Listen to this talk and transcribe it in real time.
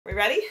We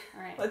ready?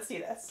 All right. Let's do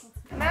this.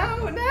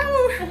 No,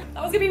 no! That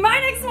was gonna be my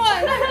next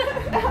one!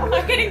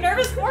 I'm getting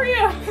nervous for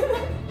you.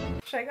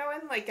 Should I go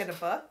in like in a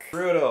book?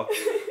 Brutal.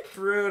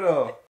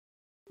 Brutal.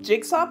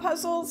 Jigsaw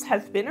puzzles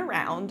have been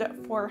around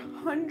for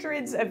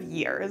hundreds of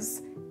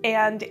years,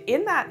 and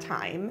in that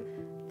time,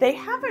 they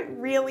haven't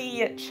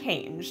really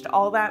changed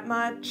all that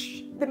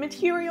much. The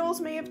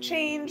materials may have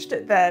changed,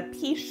 the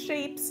piece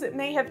shapes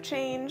may have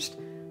changed,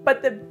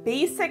 but the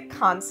basic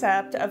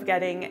concept of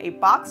getting a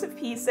box of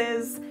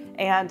pieces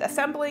and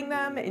assembling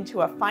them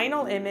into a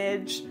final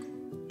image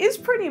is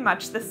pretty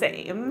much the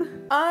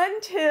same.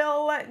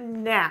 Until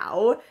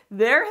now,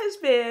 there has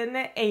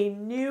been a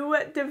new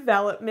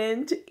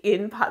development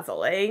in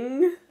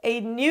puzzling. A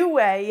new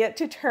way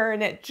to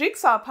turn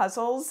jigsaw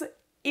puzzles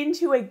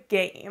into a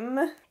game.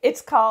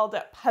 It's called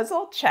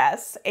puzzle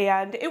chess,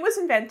 and it was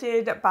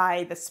invented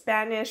by the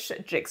Spanish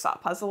jigsaw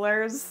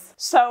puzzlers.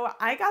 So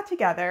I got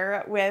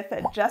together with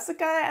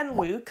Jessica and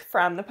Luke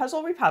from the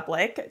Puzzle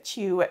Republic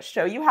to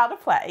show you how to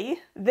play.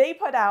 They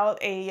put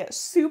out a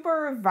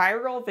super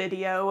viral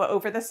video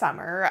over the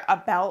summer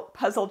about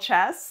puzzle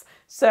chess,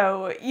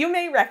 so you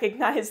may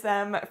recognize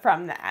them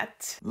from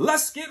that.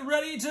 Let's get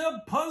ready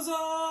to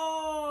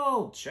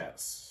puzzle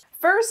chess.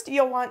 First,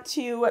 you'll want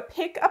to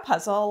pick a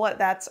puzzle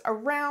that's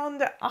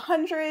around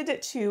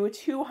 100 to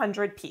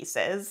 200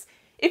 pieces.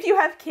 If you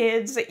have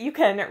kids, you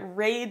can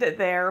raid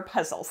their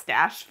puzzle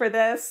stash for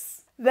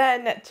this.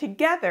 Then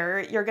together,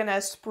 you're gonna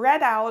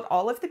spread out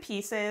all of the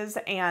pieces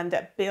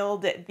and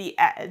build the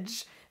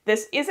edge.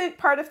 This isn't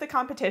part of the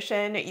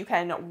competition. You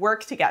can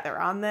work together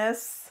on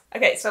this.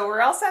 Okay, so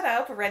we're all set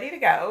up, ready to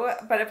go,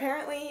 but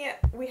apparently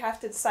we have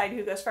to decide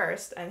who goes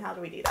first, and how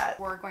do we do that?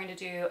 We're going to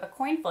do a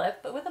coin flip,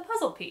 but with a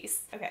puzzle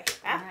piece. Okay,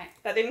 All right.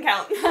 that didn't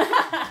count.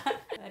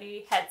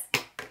 Ready, heads.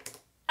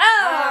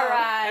 All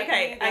right.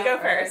 Okay, I go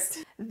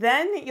first.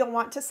 Then you'll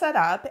want to set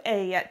up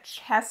a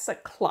chess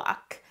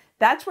clock.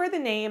 That's where the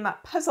name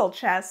puzzle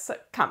chess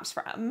comes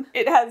from.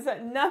 It has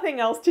nothing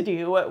else to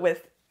do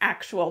with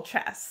actual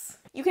chess.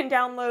 You can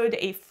download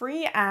a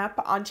free app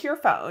onto your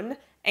phone,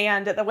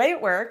 and the way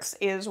it works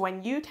is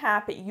when you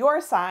tap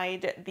your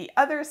side, the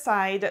other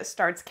side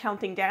starts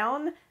counting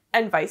down,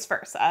 and vice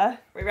versa.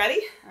 We ready?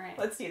 All right.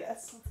 Let's do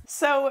this.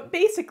 So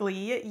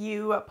basically,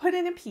 you put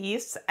in a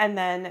piece and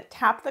then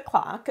tap the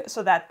clock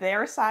so that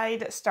their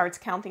side starts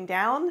counting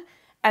down,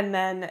 and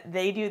then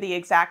they do the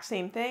exact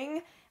same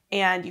thing,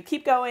 and you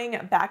keep going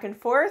back and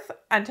forth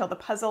until the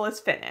puzzle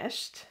is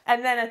finished.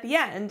 And then at the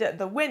end,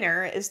 the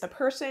winner is the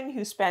person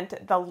who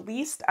spent the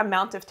least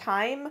amount of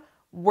time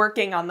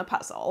working on the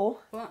puzzle.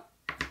 Well,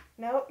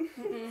 Nope.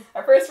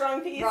 Our first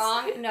wrong piece.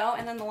 wrong. No,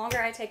 and then the longer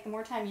I take, the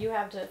more time you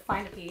have to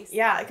find a piece.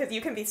 Yeah, because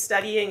you can be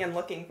studying and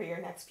looking for your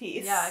next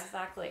piece. Yeah,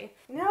 exactly.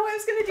 No, I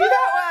was gonna do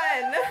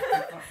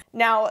that one!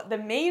 Now, the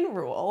main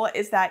rule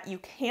is that you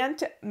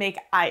can't make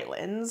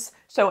islands,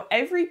 so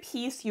every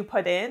piece you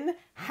put in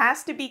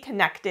has to be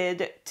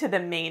connected to the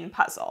main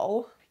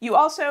puzzle. You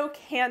also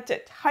can't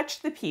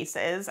touch the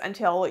pieces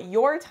until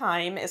your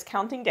time is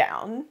counting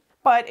down,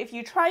 but if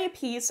you try a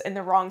piece in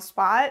the wrong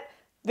spot,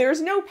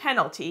 there's no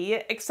penalty,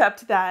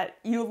 except that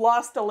you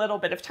lost a little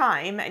bit of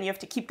time and you have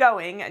to keep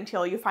going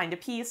until you find a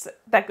piece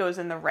that goes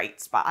in the right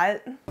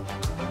spot. Oh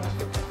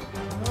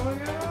my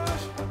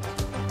gosh.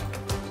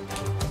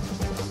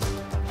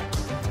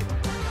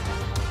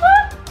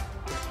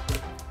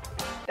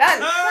 Done!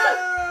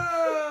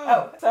 Oh!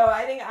 Oh, so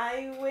I think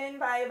I win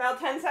by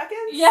about 10 seconds?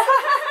 Yeah.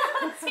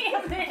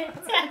 Damn it.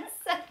 10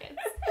 seconds.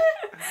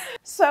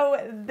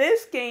 So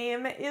this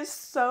game is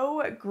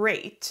so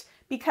great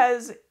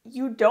because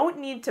you don't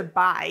need to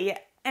buy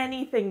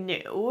anything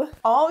new.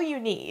 All you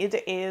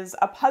need is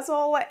a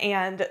puzzle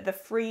and the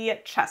free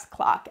chess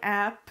clock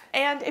app.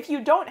 And if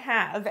you don't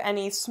have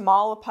any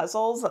small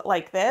puzzles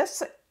like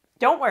this,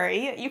 don't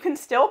worry, you can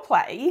still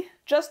play.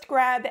 Just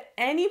grab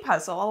any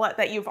puzzle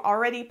that you've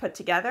already put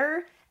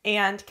together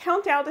and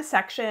count out a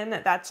section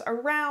that's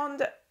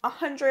around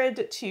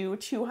 100 to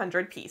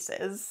 200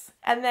 pieces.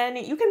 And then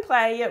you can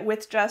play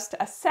with just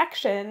a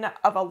section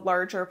of a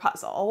larger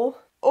puzzle.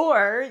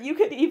 Or you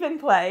could even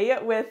play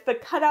with the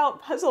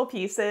cutout puzzle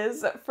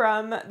pieces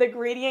from the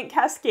Gradient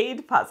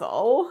Cascade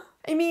puzzle.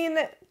 I mean,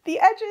 the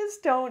edges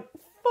don't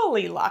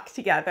fully lock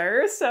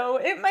together, so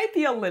it might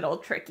be a little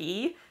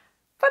tricky,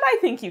 but I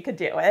think you could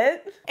do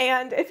it.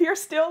 And if you're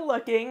still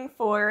looking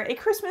for a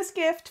Christmas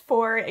gift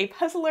for a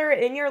puzzler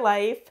in your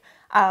life,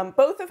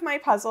 both of my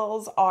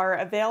puzzles are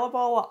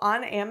available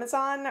on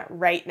Amazon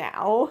right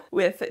now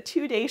with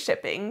 2-day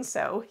shipping,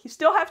 so you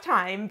still have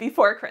time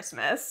before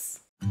Christmas.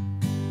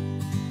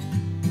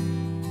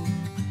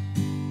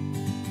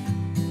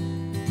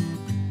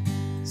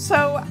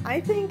 So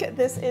I think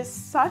this is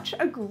such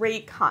a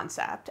great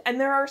concept, and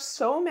there are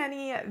so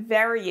many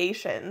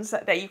variations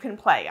that you can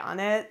play on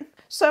it.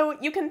 So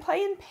you can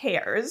play in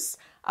pairs.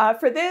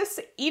 For this,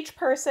 each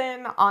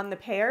person on the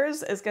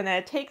pairs is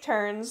gonna take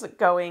turns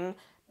going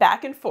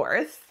back and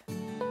forth.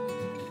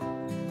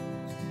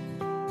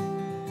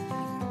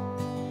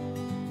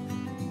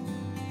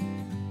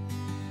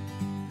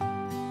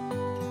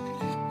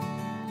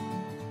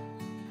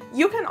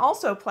 You can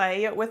also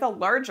play with a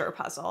larger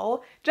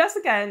puzzle.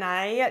 Jessica and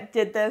I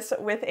did this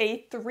with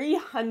a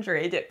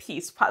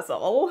 300-piece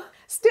puzzle.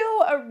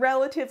 Still a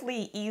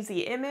relatively easy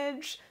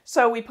image,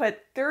 so we put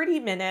 30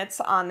 minutes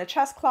on the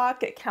chess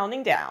clock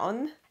counting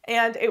down,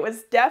 and it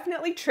was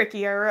definitely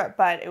trickier,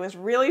 but it was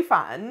really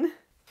fun.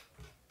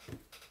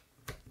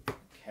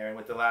 Karen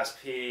with the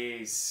last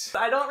piece.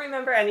 I don't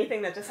remember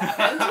anything that just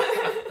happened.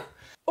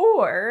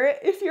 Or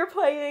if you're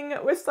playing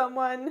with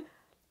someone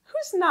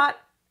who's not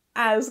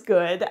as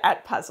good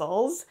at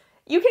puzzles,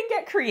 you can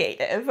get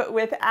creative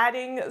with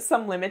adding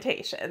some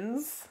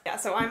limitations. Yeah,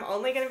 so I'm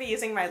only going to be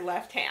using my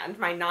left hand,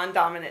 my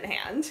non-dominant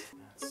hand.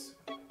 That's...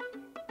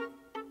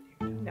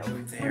 Nope.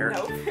 There.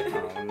 Nope.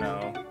 Oh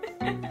no.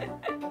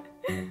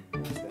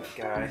 There's that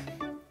guy.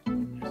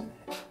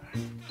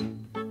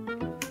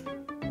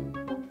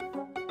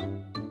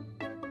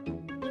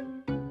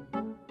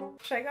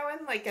 Should I go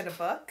in, like, get a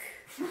book?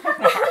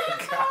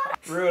 Oh, God.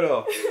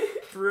 Brutal.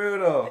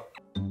 Brutal.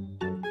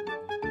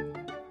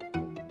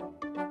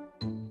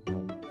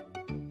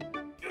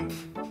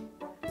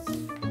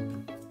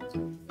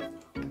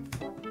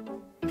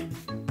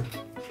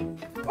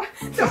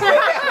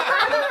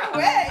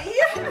 Way!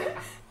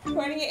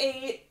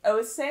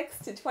 2806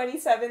 to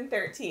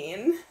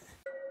 2713.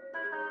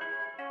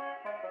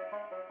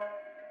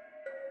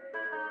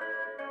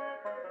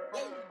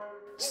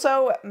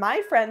 So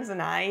my friends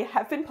and I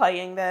have been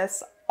playing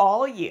this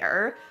all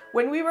year.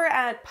 When we were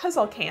at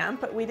puzzle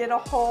camp, we did a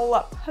whole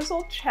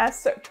puzzle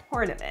chess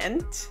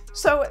tournament.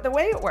 So the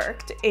way it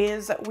worked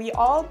is we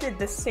all did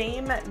the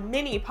same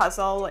mini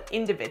puzzle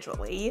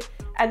individually,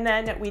 and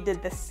then we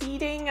did the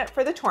seeding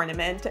for the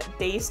tournament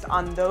based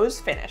on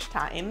those finish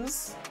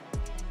times.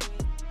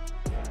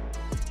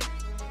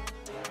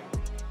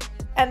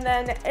 And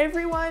then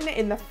everyone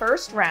in the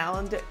first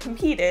round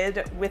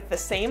competed with the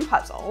same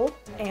puzzle,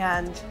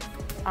 and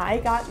I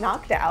got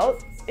knocked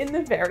out in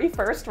the very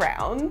first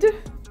round.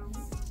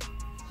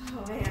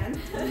 Oh man.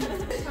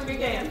 Hungry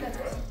game.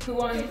 Who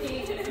won?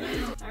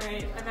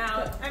 Alright, I'm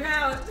out. I'm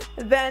out.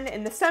 Then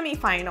in the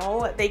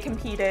semifinal, they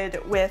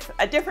competed with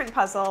a different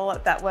puzzle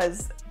that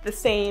was the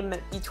same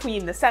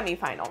between the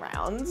semifinal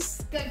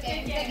rounds. Good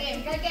game, good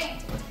game, good game.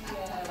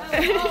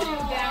 Good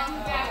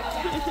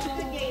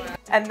game.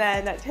 And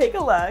then take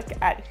a look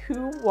at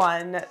who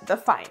won the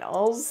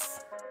finals.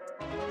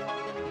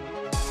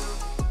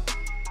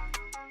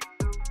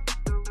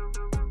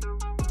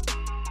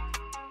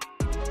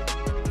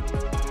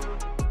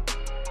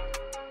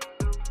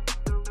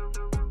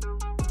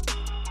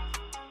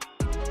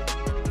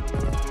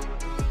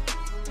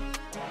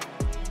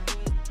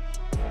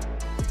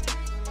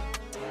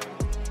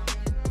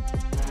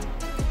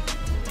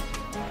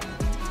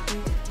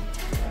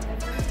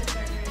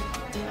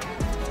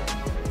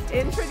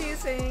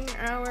 Introducing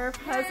our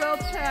puzzle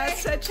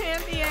chess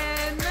champion.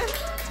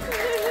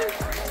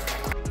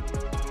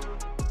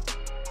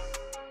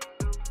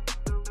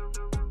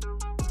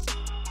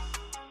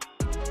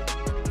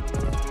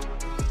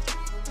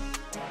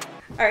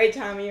 All right,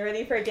 Tommy, you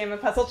ready for a game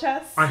of puzzle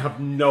chess? I have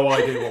no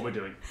idea what we're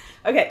doing.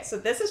 Okay, so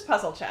this is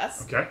puzzle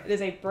chess. Okay. It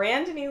is a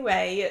brand new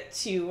way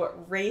to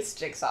race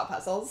jigsaw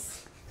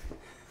puzzles.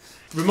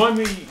 Remind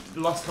me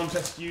the last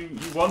contest you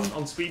won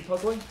on speed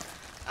puzzling?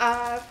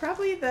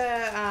 Probably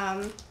the, I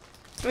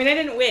mean, I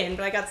didn't win,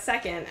 but I got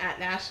second at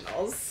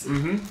nationals.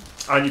 Mm-hmm.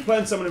 And you're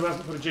playing someone who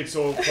hasn't put a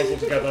jigsaw puzzle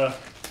together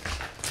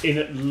in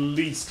at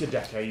least a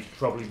decade,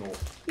 probably more.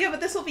 Yeah, but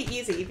this will be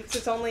easy because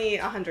it's only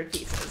 100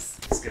 pieces.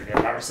 It's gonna be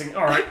embarrassing.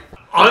 All right.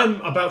 I'm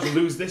about to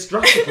lose this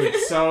drastically,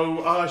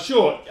 so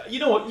sure. You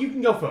know what? You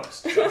can go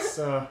first. That's,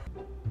 yeah.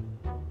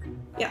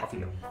 Off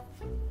you go.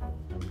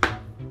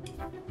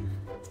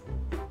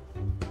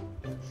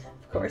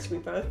 Of course, we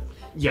both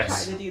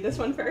Yes. try to do this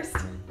one first.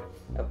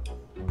 Oh.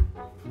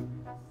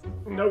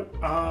 No.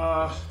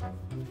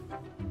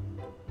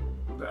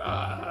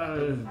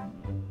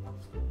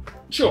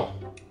 Sure.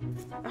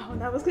 Oh,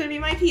 that was gonna be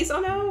my piece. Oh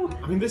no!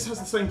 I mean, this has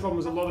the same problem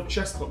as a lot of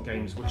chess clock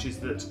games, which is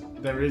that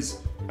there is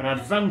an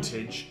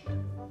advantage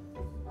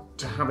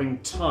to having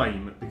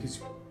time, because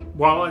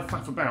while I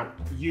faff about,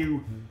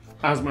 you,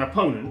 as my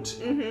opponent,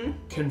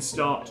 can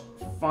start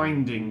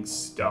finding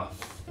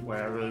stuff,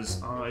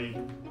 whereas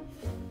I'm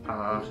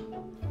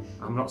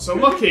not so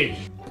lucky.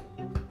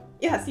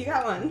 Yes, you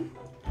got one.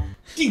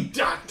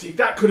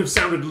 That could have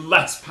sounded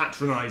less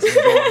patronising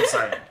than what I'm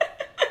saying.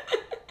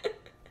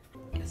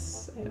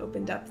 Yes, I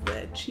opened up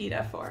the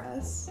cheetah for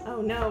us.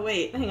 Oh no,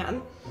 wait, hang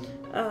on.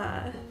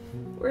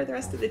 Where are the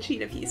rest of the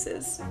cheetah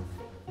pieces?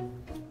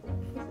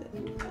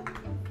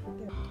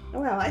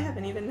 Oh wow, I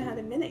haven't even had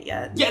a minute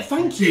yet. Yeah,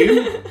 thank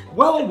you.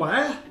 Well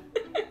aware.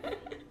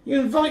 You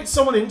invite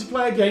someone in to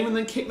play a game and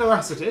then kick their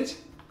ass at it.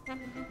 I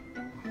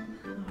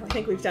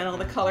think we've done all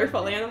the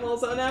colorful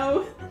animals, oh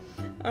no.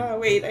 Oh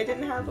wait, I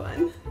didn't have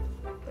one.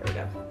 There we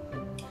go.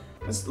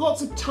 There's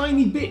lots of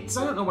tiny bits.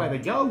 I don't know where they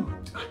go.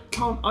 I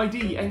can't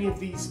ID any of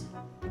these.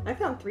 I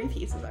found 3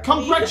 pieces already.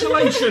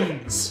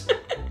 Congratulations!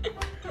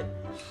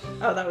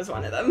 Oh, that was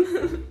one of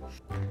them.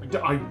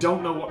 I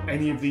don't know what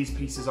any of these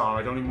pieces are.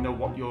 I don't even know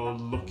what you're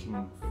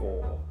looking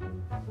for.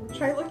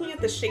 Try looking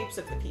at the shapes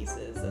of the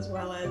pieces as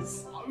well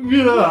as...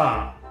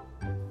 Yeah.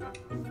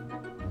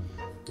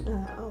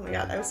 Oh my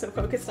god, I was so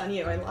focused on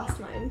you, I lost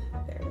mine.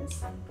 There it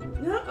is.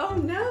 No, oh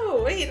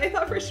no, wait, I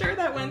thought for sure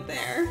that went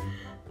there.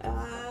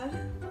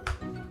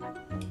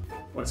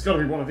 Well, it's got to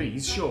be one of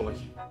these, surely.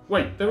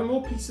 Wait, there are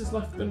more pieces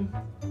left than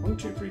 1,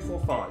 2, 3, 4,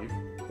 5.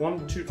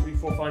 1, 2, 3,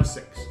 4, 5,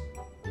 6.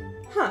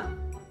 Huh.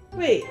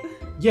 Wait.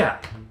 Yeah.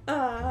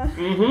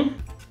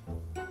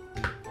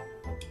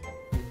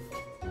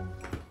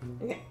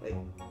 Okay, wait,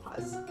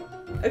 pause.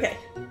 Okay.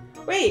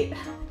 Wait,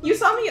 you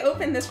saw me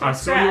open this from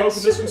scratch. I saw you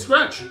open this from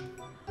scratch.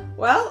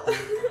 Well...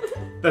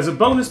 There's a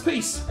bonus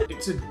piece.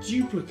 It's a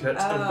duplicate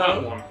of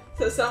that one.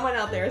 So someone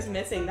out there is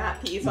missing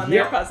that piece on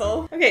their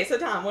puzzle. Okay, so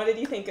Tom, what did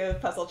you think of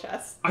puzzle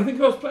chess? I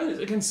think I was playing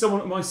it against someone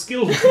at my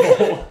skill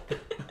level.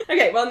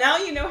 Okay, well now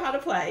you know how to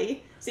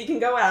play, so you can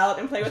go out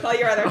and play with all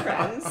your other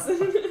friends.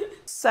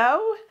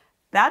 So,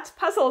 that's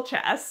puzzle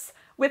chess.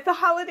 With the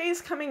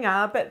holidays coming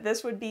up,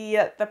 this would be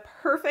the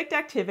perfect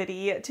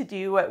activity to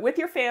do with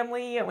your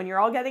family when you're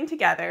all getting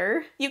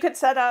together. You could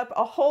set up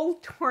a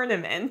whole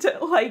tournament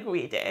like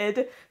we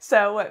did,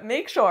 so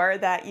make sure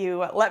that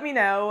you let me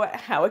know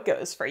how it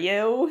goes for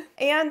you.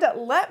 And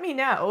let me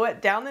know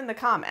down in the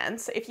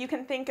comments if you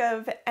can think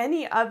of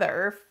any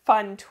other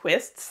fun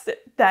twists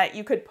that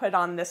you could put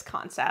on this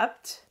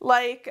concept.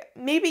 Like,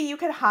 maybe you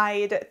could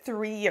hide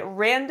 3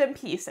 random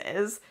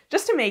pieces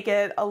just to make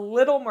it a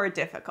little more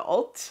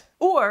difficult.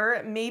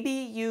 Or maybe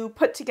you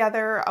put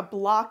together a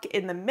block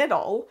in the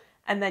middle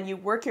and then you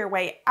work your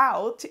way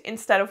out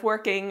instead of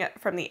working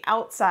from the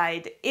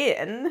outside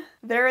in.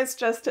 There is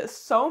just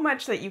so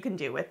much that you can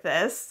do with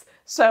this.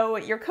 So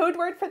your code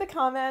word for the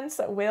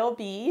comments will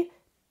be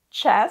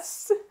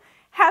chess.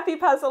 Happy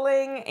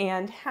puzzling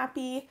and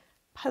happy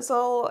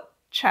puzzle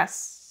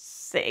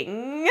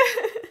chessing.